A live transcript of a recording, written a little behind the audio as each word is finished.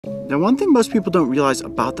Now, one thing most people don't realize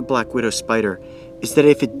about the black widow spider is that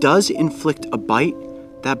if it does inflict a bite,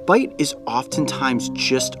 that bite is oftentimes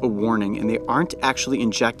just a warning, and they aren't actually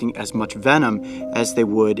injecting as much venom as they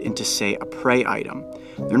would into, say, a prey item.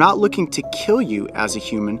 They're not looking to kill you as a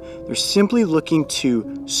human, they're simply looking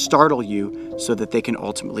to startle you so that they can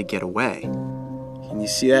ultimately get away. Can you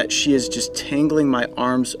see that? She is just tangling my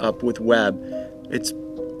arms up with web. It's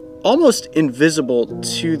almost invisible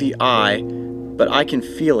to the eye, but I can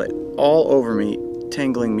feel it all over me,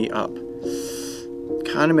 tangling me up.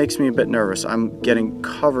 Kind of makes me a bit nervous. I'm getting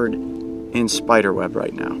covered in spider web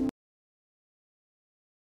right now.